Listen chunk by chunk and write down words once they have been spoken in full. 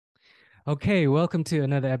Okay, welcome to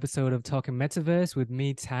another episode of Talking Metaverse with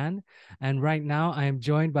me, Tan. And right now I am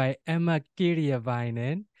joined by Emma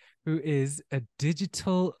Kirjavainen, who is a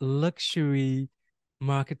digital luxury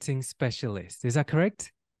marketing specialist. Is that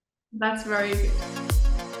correct? That's very good.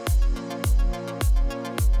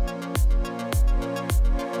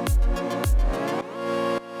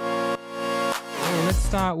 Well, let's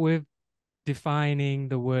start with defining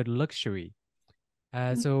the word luxury.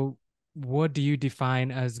 So, what do you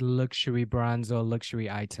define as luxury brands or luxury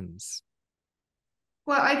items?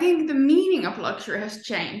 Well, I think the meaning of luxury has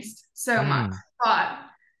changed so much, Mm, but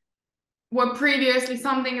what previously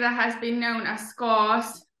something that has been known as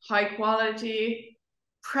scarce, high quality,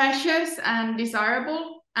 precious, and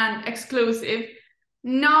desirable and exclusive,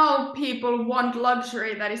 now people want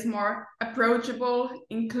luxury that is more approachable,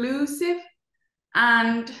 inclusive,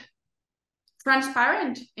 and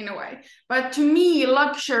transparent in a way. But to me,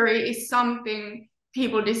 luxury is something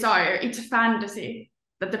people desire. It's a fantasy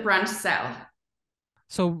that the brands sell.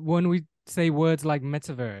 So, when we say words like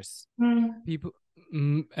metaverse, Mm. people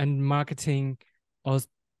and marketing or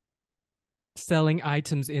selling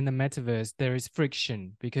items in the metaverse, there is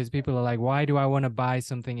friction because people are like, why do I want to buy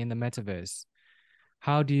something in the metaverse?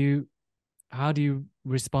 How do you how do you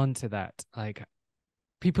respond to that? Like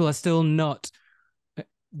people are still not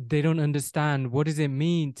they don't understand what does it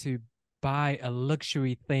mean to buy a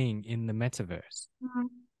luxury thing in the metaverse. Mm.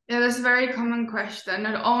 Yeah, that's a very common question.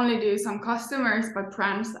 Not only do some customers, but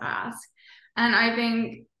brands ask. And I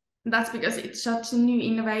think that's because it's such a new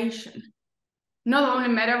innovation. Not only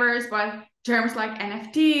metaverse, but terms like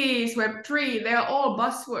NFTs, Web3, they're all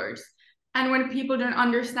buzzwords. And when people don't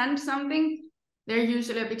understand something, they're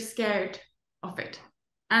usually a bit scared of it.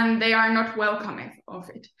 And they are not welcoming of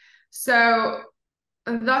it. So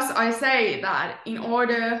thus, I say that in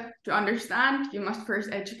order to understand, you must first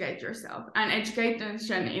educate yourself. And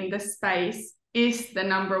education in the space is the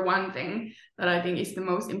number one thing that I think is the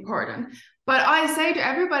most important. But I say to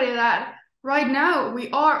everybody that right now we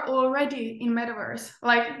are already in metaverse.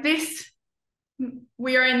 Like this,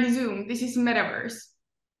 we are in the Zoom. This is metaverse.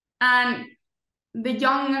 And the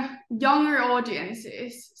younger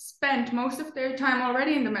audiences spend most of their time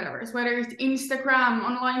already in the metaverse, whether it's Instagram,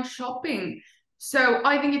 online shopping. So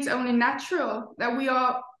I think it's only natural that we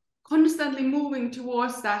are constantly moving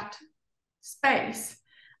towards that space.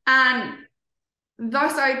 And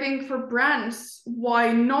thus, I think for brands,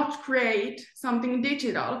 why not create something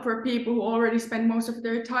digital for people who already spend most of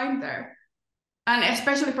their time there? And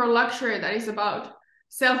especially for luxury that is about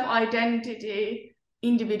self-identity,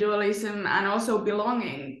 individualism, and also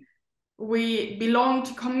belonging. We belong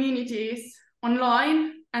to communities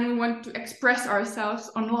online and we want to express ourselves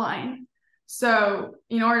online. So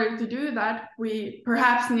in order to do that, we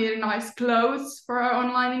perhaps need nice clothes for our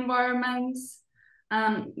online environments.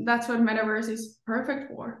 And that's what Metaverse is perfect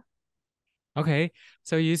for. Okay,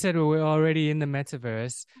 so you said we're already in the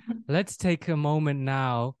metaverse. Let's take a moment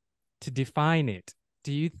now to define it.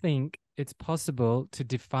 Do you think it's possible to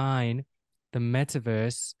define the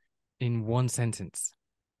metaverse in one sentence?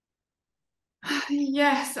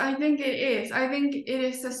 Yes, I think it is. I think it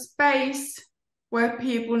is a space where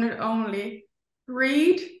people not only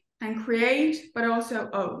read and create, but also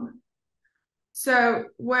own. So,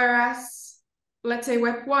 whereas, let's say,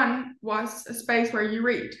 Web 1 was a space where you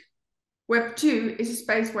read, Web 2 is a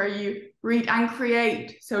space where you read and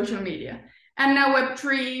create social media. And now Web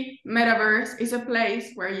 3, Metaverse, is a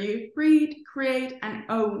place where you read, create, and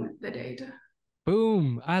own the data.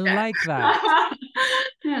 Boom, I Yeah. like that.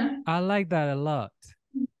 Yeah. I like that a lot.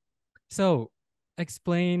 So,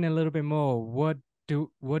 explain a little bit more. What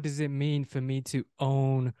does it mean for me to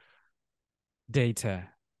own data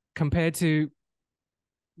compared to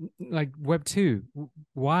like Web 2?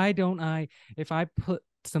 Why don't I, if I put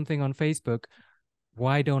something on Facebook,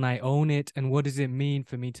 why don't I own it? And what does it mean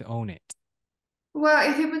for me to own it? Well,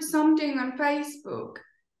 if you put something on Facebook,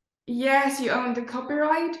 yes, you own the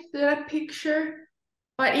copyright to that picture,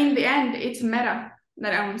 but in the end, it's Meta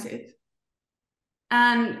that owns it.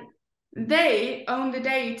 And they own the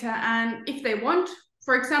data. And if they want,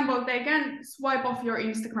 for example, they can swipe off your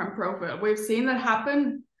Instagram profile. We've seen that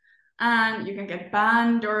happen. And you can get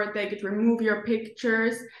banned or they could remove your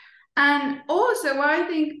pictures. And also, I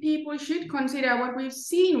think people should consider what we've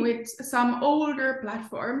seen with some older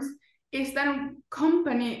platforms is that when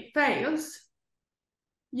company fails,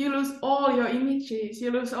 you lose all your images,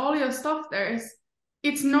 you lose all your stuff there.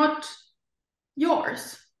 It's not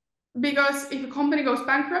yours. Because if a company goes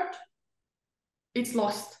bankrupt, it's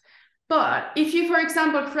lost. But if you, for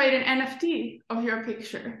example, create an NFT of your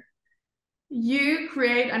picture, you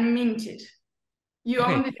create and mint it. You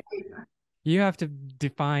Okay, own the data. You have to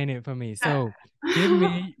define it for me. So give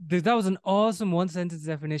me, that was an awesome one sentence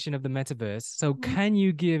definition of the metaverse. So can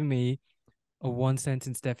you give me a one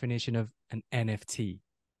sentence definition of an NFT?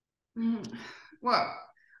 Well,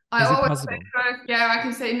 I Is it always possible? say, yeah, I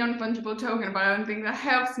can say non-fungible token, but I don't think that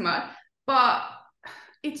helps much. But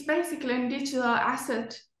it's basically a digital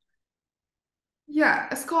asset. Yeah,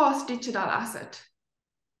 a scarce digital asset.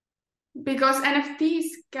 Because NFTs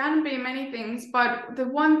can be many things, but the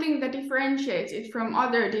one thing that differentiates it from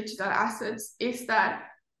other digital assets is that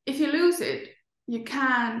if you lose it, you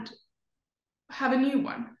can't have a new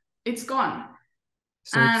one. It's gone.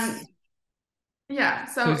 So And it's yeah,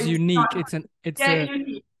 so so it's it's unique. not, It's yeah, a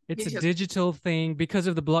unique it's a digital. digital thing because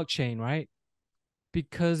of the blockchain, right?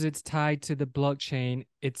 Because it's tied to the blockchain,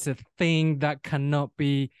 it's a thing that cannot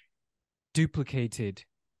be duplicated.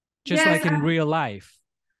 Just Yes, like in real life.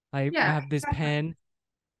 I yeah, have this exactly. pen,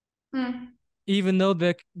 Mm, even though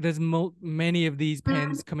there's many of these mm,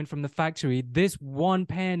 pens coming from the factory, this one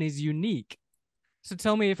pen is unique. So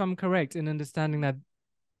tell me if I'm correct in understanding that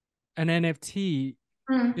an NFT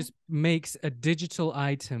mm, just makes a digital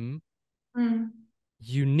item mm,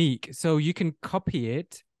 unique. So you can copy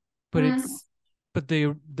it, but mm.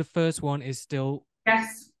 the first one is still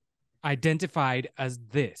Yes. identified as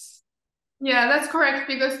this. Yeah, that's correct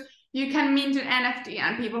because you can mint an NFT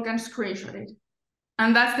and people can screenshot it.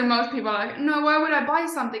 And that's the most people are like, no, why would I buy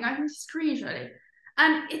something? I can screenshot it.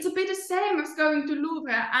 And it's a bit the same as going to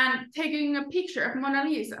Louvre and taking a picture of Mona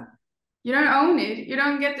Lisa. You don't own it. You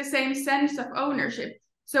don't get the same sense of ownership.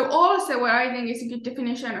 So also what I think is a good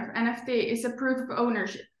definition of NFT is a proof of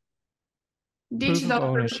ownership. Proof Digital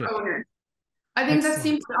of proof of ownership. ownership. I think that's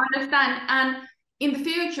Excellent. simple to understand. And in the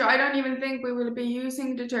future, I don't even think we will be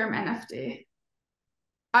using the term NFT.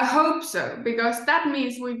 I hope so, because that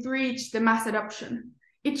means we've reached the mass adoption.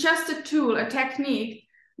 It's just a tool, a technique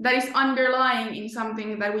that is underlying in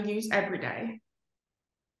something that we use every day.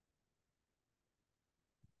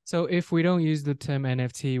 So if we don't use the term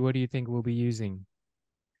NFT, what do you think we'll be using?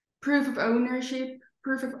 Proof of ownership,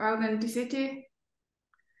 proof of authenticity.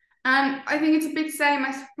 And I think it's a bit same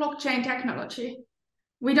as blockchain technology.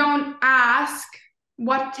 We don't ask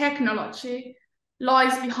what technology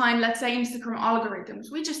lies behind, let's say, Instagram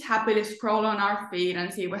algorithms. We just happily scroll on our feed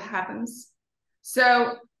and see what happens.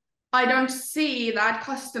 So I don't see that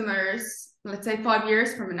customers, let's say 5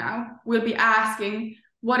 years from now, will be asking,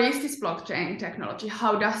 what is this blockchain technology?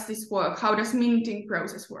 How does this work? How does minting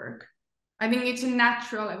process work? I think it's a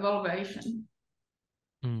natural evolution.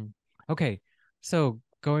 Mm. Okay, so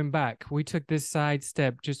going back, we took this side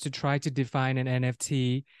step just to try to define an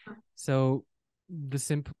NFT. So the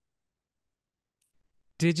simple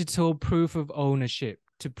digital proof of ownership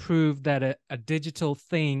to prove that a digital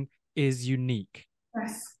thing is unique.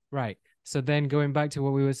 Yes. Right. So then going back to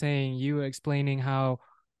what we were saying, you were explaining how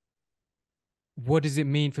what does it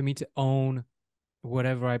mean for me to own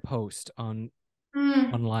whatever I post on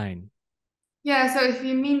Mm. online? Yeah, so if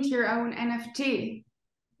you mint your own NFT,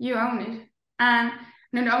 you own it. And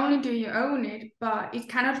not only do you own it, but it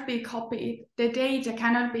cannot be copied. The data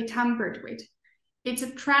cannot be tampered with. It's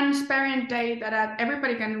a transparent data that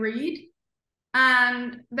everybody can read.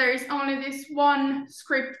 And there is only this one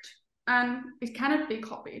script and it cannot be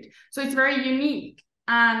copied. So it's very unique.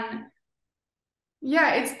 And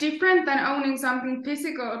yeah, it's different than owning something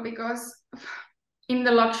physical because in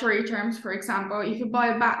the luxury terms, for example, if you buy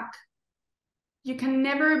a bag, you can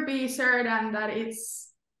never be certain that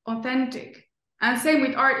it's authentic. And same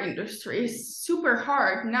with art industry. It's super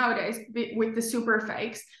hard nowadays with the super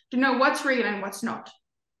fakes to know what's real and what's not.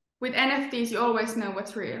 With NFTs, you always know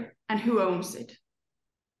what's real and who owns it.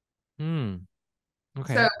 Hmm. So,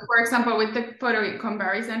 Okay. for example, with the photo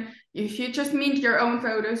comparison, if you just mint your own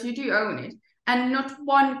photos, you do own it. And not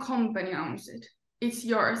one company owns it. It's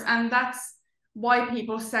yours. And that's why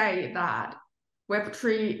people say that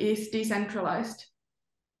Web3 is decentralized.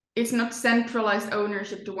 It's not centralized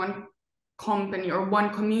ownership to one company or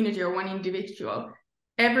one community or one individual.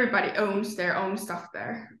 Everybody owns their own stuff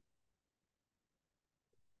there.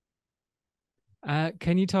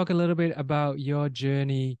 Can you talk a little bit about your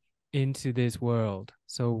journey into this world?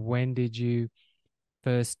 So when did you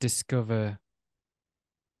first discover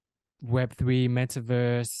Web3,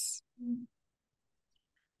 Metaverse?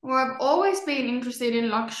 Well, I've always been interested in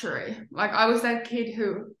luxury. Like I was that kid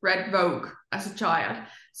who read Vogue as a child.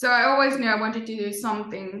 So I always knew I wanted to do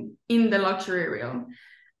something in the luxury realm.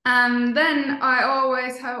 And then I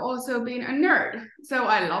always have also been a nerd. So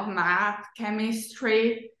I love math,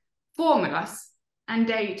 chemistry, formulas, and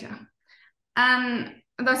data. And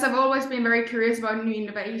thus I've always been very curious about new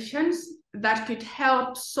innovations. that could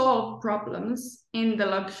help solve problems in the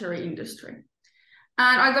luxury industry.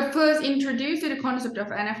 And I got first introduced to the concept of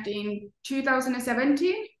NFT in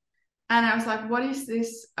 2017. And I was like, what is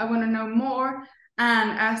this? I want to know more.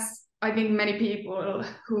 And as I think many people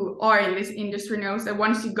who are in this industry knows, that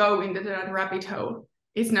once you go into that rabbit hole,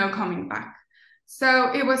 it's no coming back.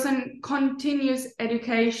 So it was a continuous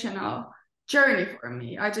educational journey for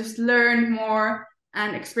me. I just learned more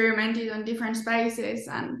and experimented on different spaces.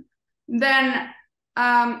 And then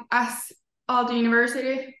as Aalto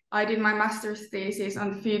University, I did my master's thesis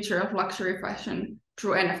on the future of luxury fashion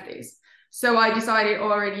through NFTs. So I decided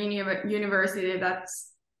already in university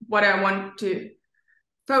that's what I want to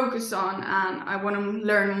focus on, and I want to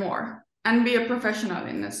learn more and be a professional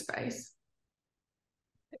in this space.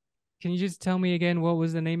 Can you just tell me again, what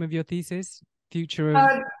was the name of your thesis? Future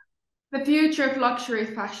The future of luxury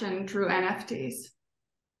fashion through NFTs.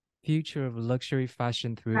 Future of luxury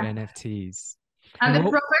fashion through NFTs. And the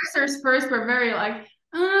professors first were very like,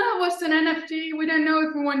 what's an NFT? We don't know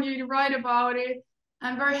if we want you to write about it.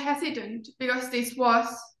 I'm very hesitant because this was,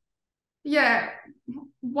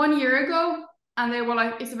 1 year ago. And they were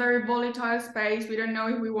like, it's a very volatile space. We don't know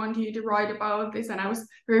if we want you to write about this. And I was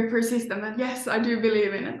very persistent that, yes, I do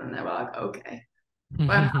believe in it. And they were like, okay.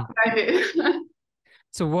 But I did.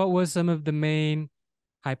 So what were some of the main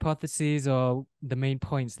hypotheses or the main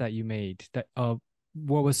points that you made?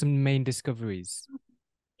 What were some main discoveries?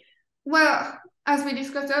 Well, as we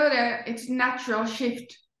discussed earlier, it's a natural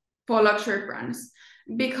shift for luxury brands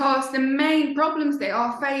because the main problems they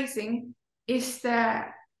are facing is the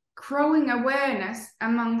growing awareness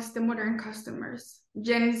amongst the modern customers,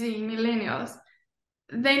 Gen Z, millennials.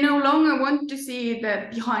 They no longer want to see the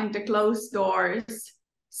behind the closed doors,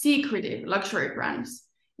 secretive luxury brands.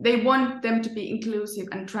 They want them to be inclusive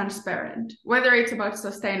and transparent, whether it's about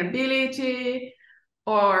sustainability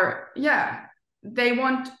or, they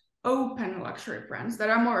want open luxury brands that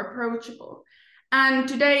are more approachable. And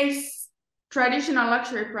today's traditional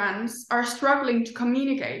luxury brands are struggling to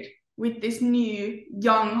communicate with this new,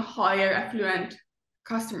 young, higher affluent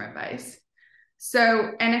customer base.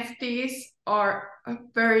 So NFTs are a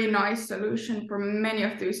very nice solution for many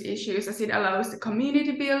of those issues, as it allows the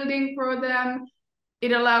community building for them.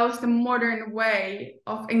 It allows the modern way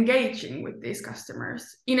of engaging with these customers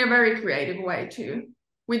in a very creative way too,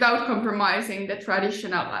 without compromising the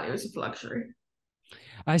traditional values of luxury.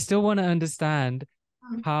 I still want to understand,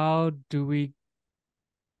 how do we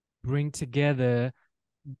bring together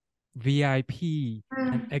VIP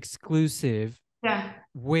and exclusive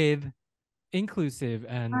with inclusive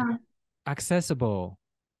and accessible?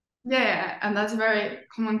 Yeah, and that's a very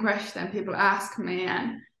common question people ask me.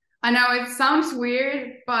 And I know it sounds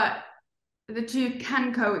weird, but the two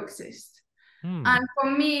can coexist. And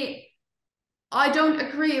for me, I don't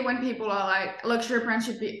agree when people are like, luxury brands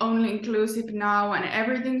should be only inclusive now and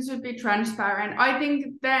everything should be transparent. I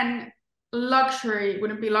think then luxury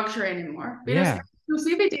wouldn't be luxury anymore, because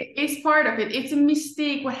exclusivity is part of it. It's a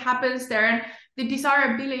mystique, what happens there, and the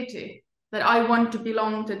desirability that I want to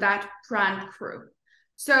belong to that brand crew.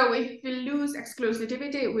 So if we lose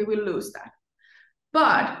exclusivity, we will lose that.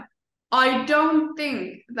 But I don't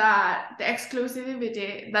think that the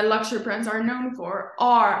exclusivity that luxury brands are known for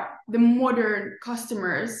are the modern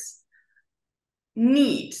customers'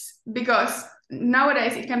 needs, because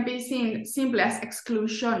nowadays it can be seen simply as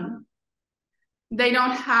exclusion. They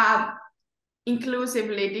don't have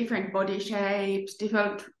inclusively different body shapes,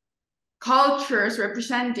 different cultures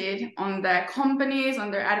represented on their companies,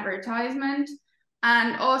 on their advertisement.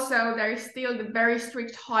 And also there is still the very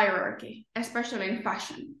strict hierarchy, especially in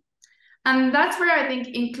fashion. And that's where I think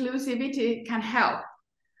inclusivity can help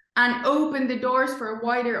and open the doors for a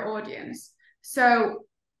wider audience. So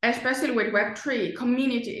especially with Web3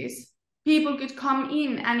 communities, people could come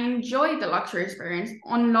in and enjoy the luxury experience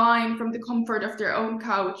online from the comfort of their own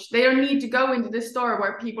couch. They don't need to go into the store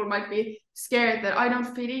where people might be scared that I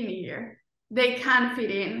don't fit in here. They can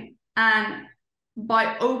fit in. And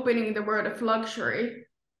by opening the world of luxury,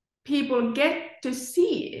 people get to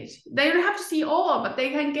see it. They don't have to see all, but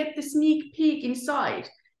they can get the sneak peek inside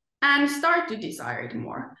and start to desire it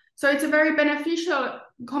more. So it's a very beneficial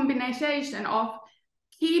combination of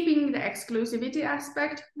keeping the exclusivity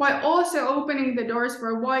aspect while also opening the doors for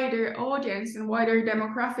a wider audience and wider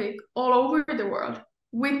demographic all over the world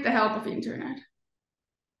with the help of internet.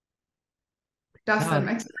 Does that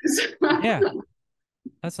make sense? Yeah,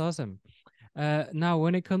 that's awesome. Now,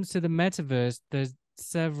 when it comes to the metaverse, there's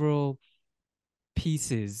several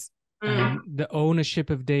pieces, and the ownership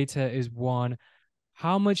of data is one.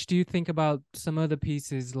 How much do you think about some other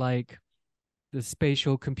pieces like the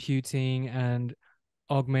spatial computing and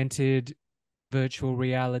augmented virtual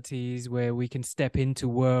realities where we can step into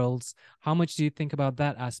worlds. How much do you think about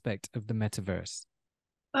that aspect of the metaverse?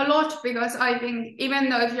 A lot, because I think even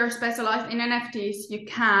though if you're specialized in NFTs, you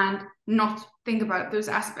can't not think about those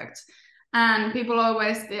aspects. And people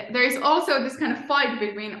always, there is also this kind of fight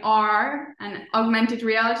between R and augmented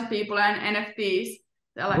reality people and NFTs.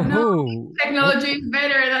 They're like, no, Whoa. technology is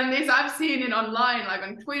better than this. I've seen it online, like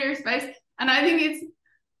on Twitter space. And I think it's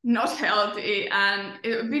not healthy and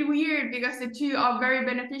a bit weird, because the two are very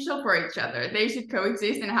beneficial for each other. They should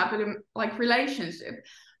coexist in a happy like relationship.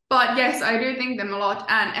 But yes, I do think them a lot,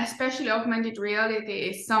 and especially augmented reality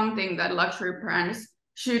is something that luxury brands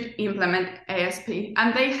should implement ASP,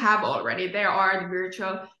 and they have already. There are the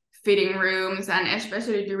virtual fitting rooms, and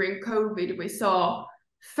especially during COVID, we saw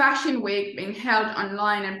Fashion Week being held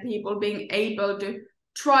online and people being able to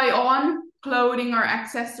try on clothing or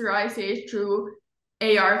accessorize through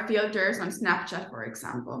AR filters on Snapchat, for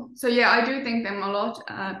example. So yeah, I do think them a lot,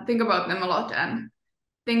 think about them a lot, and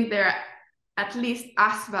think they're at least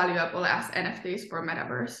as valuable as NFTs for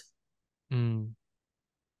Metaverse. Mm.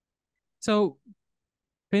 So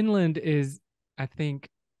Finland is, I think,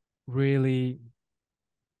 really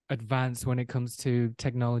advanced when it comes to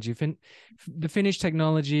technology. The Finnish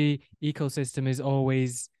technology ecosystem is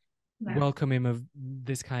always welcoming of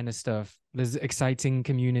this kind of stuff. There's exciting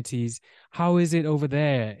communities. How is it over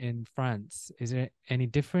there in France? Is it any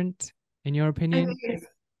different in your opinion?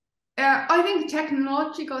 I think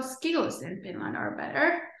technological skills in Finland are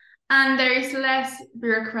better, and there is less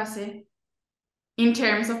bureaucracy in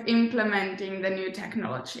terms of implementing the new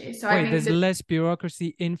technology. So Wait, I think there's less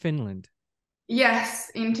bureaucracy in Finland? Yes,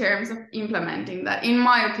 in terms of implementing that, in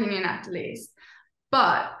my opinion at least.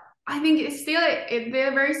 But I think it's still,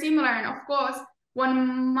 they're very similar. And of course,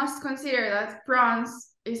 one must consider that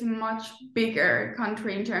France is a much bigger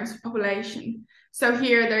country in terms of population. So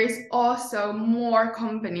here there is also more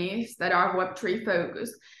companies that are Web3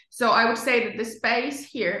 focused. So I would say that the space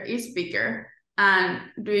here is bigger and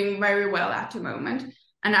doing very well at the moment.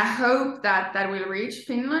 And I hope that that will reach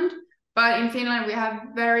Finland. But in Finland, we have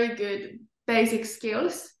very good basic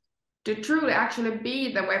skills to truly actually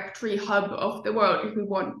be the Web3 hub of the world if we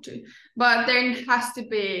want to. But there has to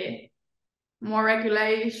be more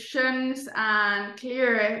regulations and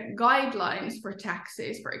clearer guidelines for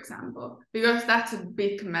taxes, for example, because that's a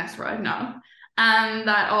big mess right now. And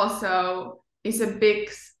that also is a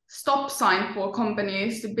big stop sign for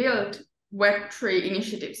companies to build Web3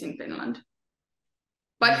 initiatives in Finland.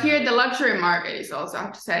 But here the luxury market is also, I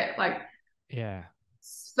have to say, like, yeah,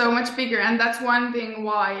 so much bigger. And that's one thing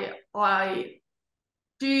why I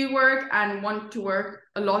do work and want to work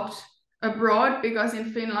a lot abroad, because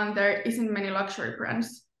in Finland there isn't many luxury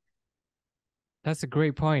brands. That's a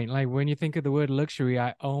great point. Like when you think of the word luxury,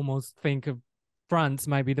 I almost think of France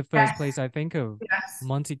might be the first place I think of. Yes.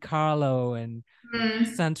 Monte Carlo and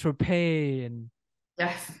Saint-Tropez and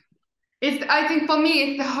yes. I think for me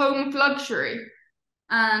it's the home of luxury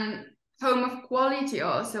and home of quality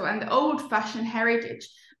also, and the old-fashioned heritage.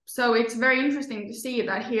 So it's very interesting to see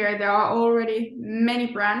that here there are already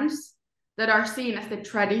many brands that are seen as the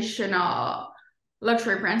traditional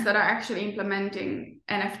luxury brands that are actually implementing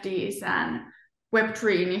NFTs and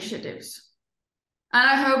Web3 initiatives. And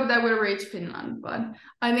I hope that will reach Finland, but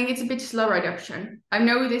I think it's a bit slower adoption. I've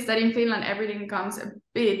noticed that in Finland, everything comes a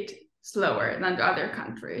bit slower than the other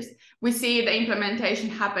countries. We see the implementation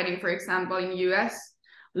happening, for example, in US,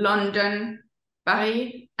 London,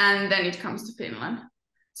 Paris, and then it comes to Finland.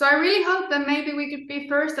 So I really hope that maybe we could be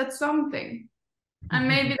first at something. And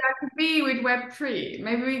maybe that could be with Web3.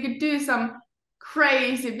 Maybe we could do some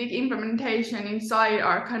crazy big implementation inside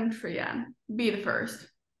our country and be the first.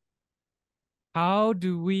 How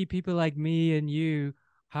do we, people like me and you,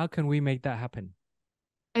 how can we make that happen?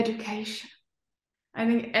 Education. I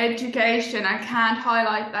think education, I can't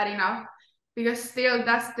highlight that enough, because still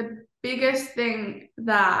that's the biggest thing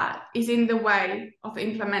that is in the way of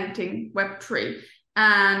implementing Web3.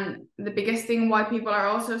 And the biggest thing why people are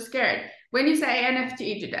also scared. When you say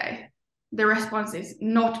NFT today, the response is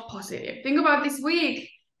not positive. Think about this week,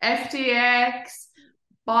 FTX,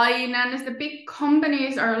 Binance, the big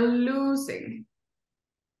companies are losing.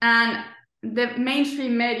 And the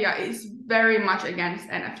mainstream media is very much against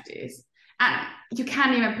NFTs. And you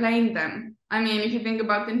can't even blame them. I mean, if you think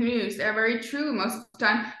about the news, they're very true most of the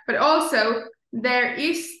time. But also, there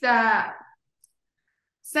is the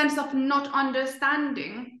sense of not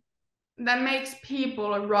understanding that makes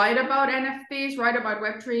people write about NFTs, write about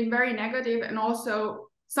Web3 very negative, and also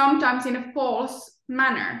sometimes in a false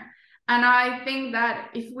manner. And I think that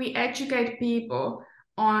if we educate people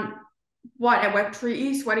on what a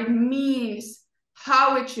Web3 is, what it means,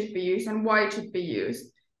 how it should be used and why it should be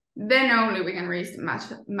used, then only we can reach the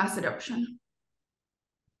mass adoption.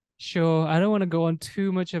 Sure, I don't want to go on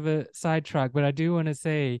too much of a sidetrack, but I do want to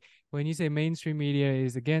say, when you say mainstream media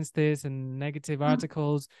is against this and negative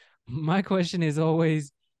articles, my question is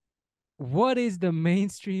always, what is the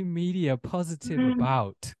mainstream media positive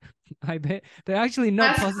about? Like they're actually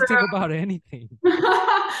not positive about anything.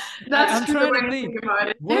 I'm True trying to when you think, think about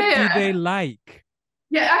it. what do they like?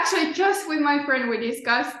 Yeah, actually, just with my friend, we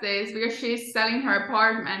discussed this because she's selling her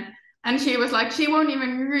apartment, and she was like, she won't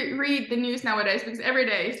even read the news nowadays because every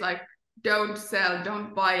day it's like, don't sell,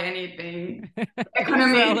 don't buy anything.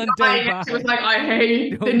 Economy Sell is and dying. don't buy. She was like, I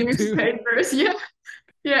hate the Don't do. newspapers. Yeah,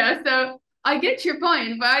 yeah. So I get your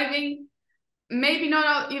point, but I think maybe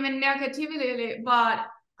not even negatively, but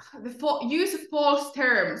the use of false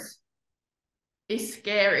terms is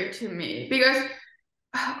scary to me because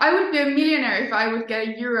I would be a millionaire if I would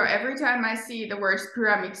get €1 every time I see the words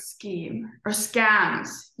pyramid scheme or scams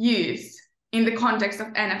used in the context of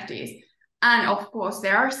NFTs. And of course,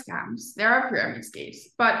 there are scams, there are pyramid schemes,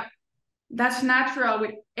 but that's natural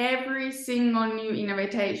with every single new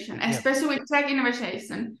innovation, especially with tech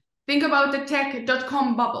innovation. Think about the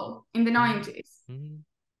tech.com bubble in the 90s. Mm-hmm.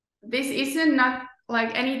 This isn't not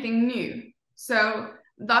like anything new. So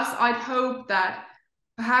thus, I'd hope that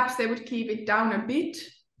perhaps they would keep it down a bit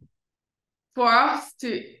for us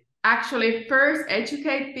to actually first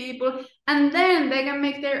educate people, and then they can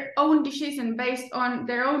make their own decision based on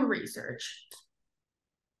their own research.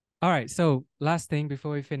 All right. So last thing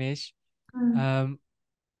before we finish,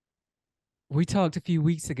 we talked a few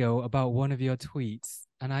weeks ago about one of your tweets,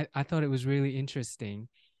 and I thought it was really interesting.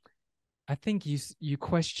 I think you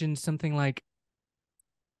questioned something like,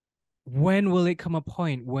 when will it come a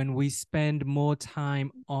point when we spend more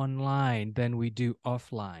time online than we do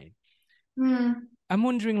offline? I'm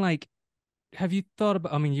wondering, like, have you thought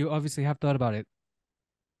about, I mean, you obviously have thought about it.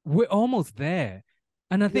 We're almost there.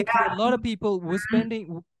 And I think for a lot of people,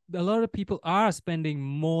 a lot of people are spending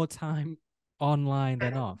more time online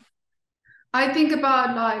than off. I think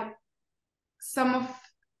about like some of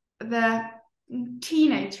the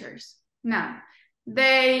teenagers now.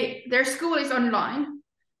 Their school is online.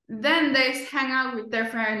 Then they hang out with their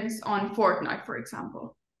friends on Fortnite, for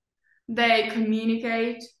example. They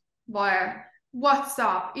communicate via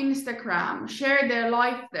WhatsApp, Instagram, share their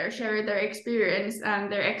life there, share their experience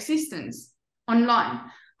and their existence online.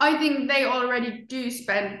 I think they already do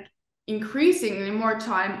spend increasingly more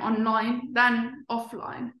time online than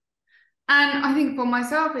offline. And I think for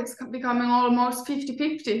myself, it's becoming almost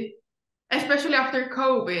 50-50, especially after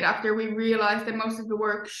COVID, after we realized that most of the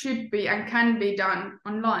work should be and can be done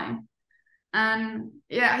online. And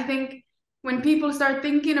yeah, I think when people start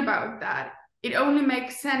thinking about that, it only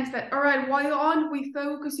makes sense that, all right, why aren't we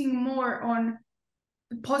focusing more on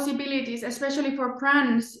the possibilities, especially for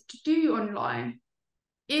brands to do online?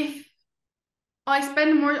 If I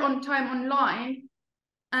spend more time online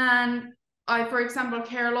and I, for example,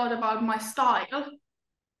 care a lot about my style,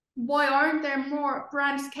 why aren't there more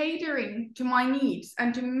brands catering to my needs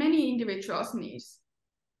and to many individuals' needs?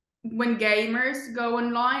 When gamers go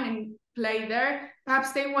online and play there,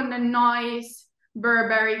 perhaps they want a nice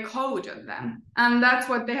Burberry coat on them. And that's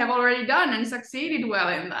what they have already done and succeeded well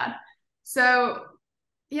in that. So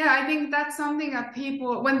yeah, I think that's something that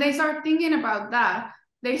people, when they start thinking about that,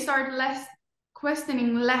 they start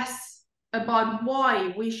questioning less about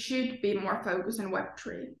why we should be more focused on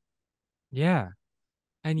Web3. Yeah.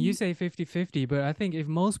 And you say 50-50, but I think if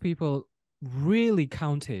most people really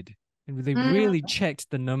counted and they really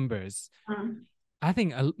checked the numbers, I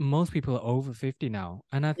think most people are over 50 now.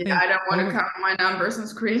 And I think I don't want to count my numbers on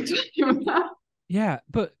screen. Yeah,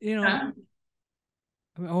 but you know,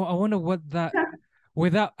 I wonder what that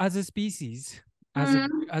without, as a species,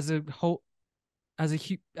 as a whole,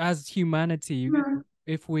 as humanity,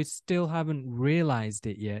 if we still haven't realized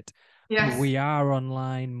it yet, but we are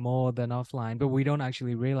online more than offline, but we don't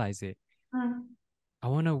actually realize it. I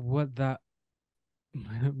wonder what that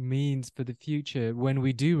means for the future when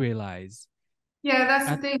we do realize. Yeah, that's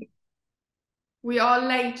the thing. We are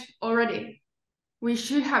late already. We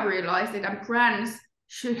should have realized it, and brands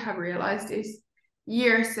should have realized this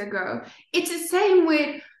years ago. It's the same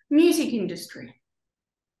with music industry.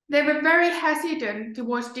 They were very hesitant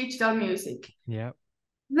towards digital music. Yeah.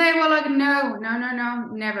 They were like, no,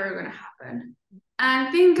 never gonna happen.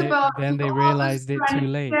 And think about then they realized it too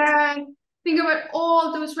late. Think about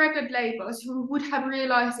all those record labels who would have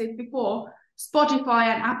realized it before Spotify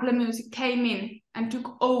and Apple Music came in and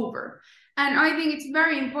took over. And I think it's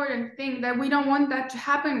very important thing that we don't want that to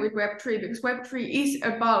happen with Web3, because Web3 is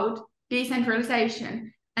about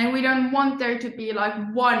decentralization. And we don't want there to be like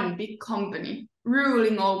one big company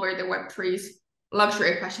ruling over the Web3's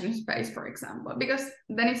luxury fashion space, for example, because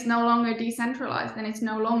then it's no longer decentralized and it's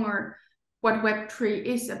no longer what Web3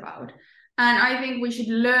 is about. And I think we should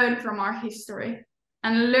learn from our history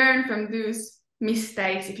and learn from those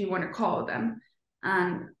mistakes, if you want to call them,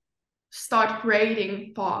 and start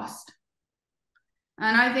creating fast.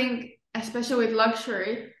 And I think, especially with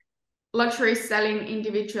luxury is selling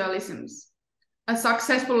individualisms. A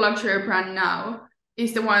successful luxury brand now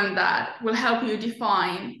is the one that will help you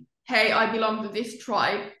define, hey, I belong to this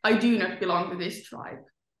tribe. I do not belong to this tribe.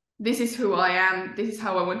 This is who I am. This is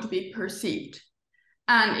how I want to be perceived.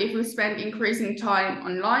 And if we spend increasing time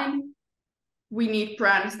online, we need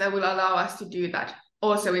brands that will allow us to do that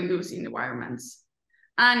also in those environments.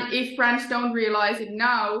 And if brands don't realize it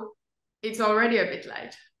now, it's already a bit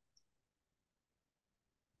late.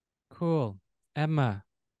 Cool. Emma,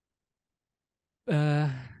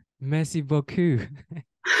 merci beaucoup.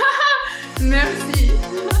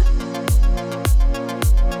 Merci.